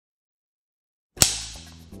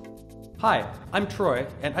Hi, I'm Troy,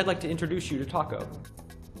 and I'd like to introduce you to Taco.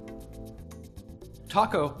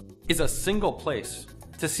 Taco is a single place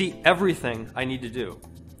to see everything I need to do,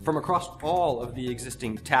 from across all of the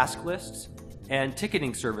existing task lists and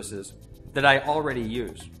ticketing services that I already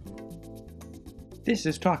use. This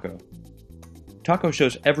is Taco. Taco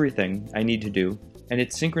shows everything I need to do, and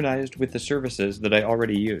it's synchronized with the services that I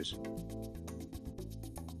already use.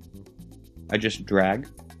 I just drag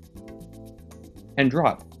and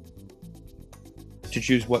drop to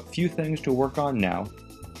choose what few things to work on now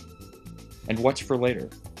and what's for later.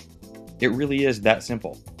 It really is that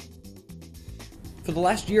simple. For the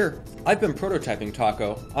last year, I've been prototyping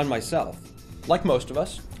Taco on myself. Like most of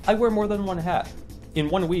us, I wear more than one hat. In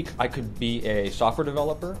 1 week, I could be a software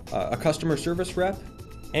developer, a customer service rep,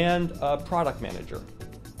 and a product manager.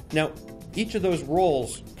 Now, each of those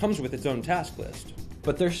roles comes with its own task list,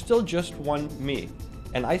 but there's still just one me,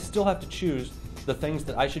 and I still have to choose the things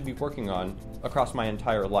that I should be working on across my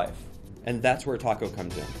entire life. And that's where Taco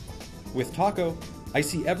comes in. With Taco, I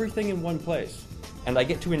see everything in one place, and I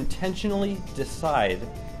get to intentionally decide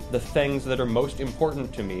the things that are most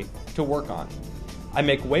important to me to work on. I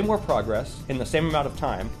make way more progress in the same amount of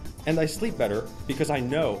time, and I sleep better because I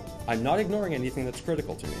know I'm not ignoring anything that's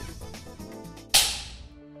critical to me.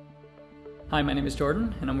 Hi, my name is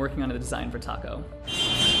Jordan, and I'm working on the design for Taco.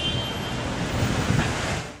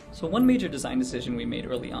 So one major design decision we made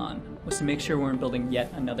early on was to make sure we weren't building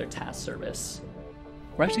yet another task service.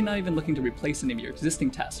 We're actually not even looking to replace any of your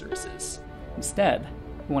existing task services. Instead,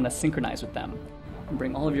 we want to synchronize with them and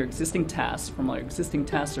bring all of your existing tasks from our existing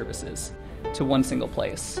task services to one single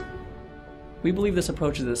place. We believe this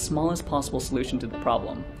approach is the smallest possible solution to the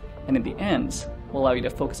problem, and in the end, will allow you to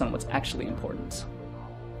focus on what's actually important.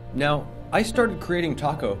 Now, I started creating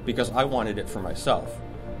Taco because I wanted it for myself,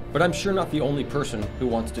 but I'm sure not the only person who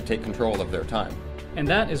wants to take control of their time. And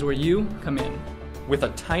that is where you come in. With a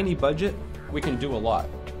tiny budget, we can do a lot.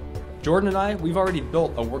 Jordan and I, we've already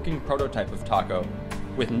built a working prototype of Taco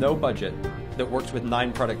with no budget that works with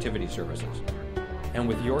 9 productivity services. And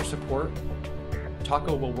with your support,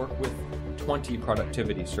 Taco will work with 20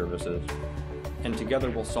 productivity services, and together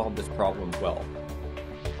we'll solve this problem well.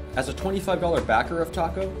 As a $25 backer of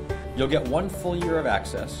Taco, you'll get 1 full year of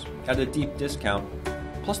access at a deep discount,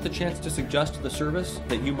 plus the chance to suggest the service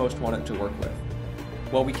that you most want it to work with.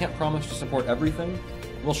 While we can't promise to support everything,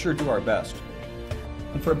 we'll sure do our best.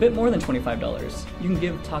 And for a bit more than $25, you can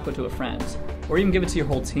give Taco to a friend, or even give it to your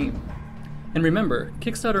whole team. And remember,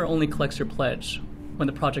 Kickstarter only collects your pledge when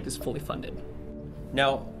the project is fully funded.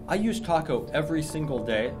 Now, I use Taco every single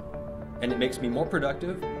day, and it makes me more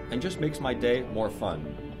productive and just makes my day more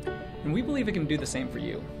fun. And we believe it can do the same for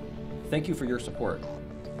you. Thank you for your support.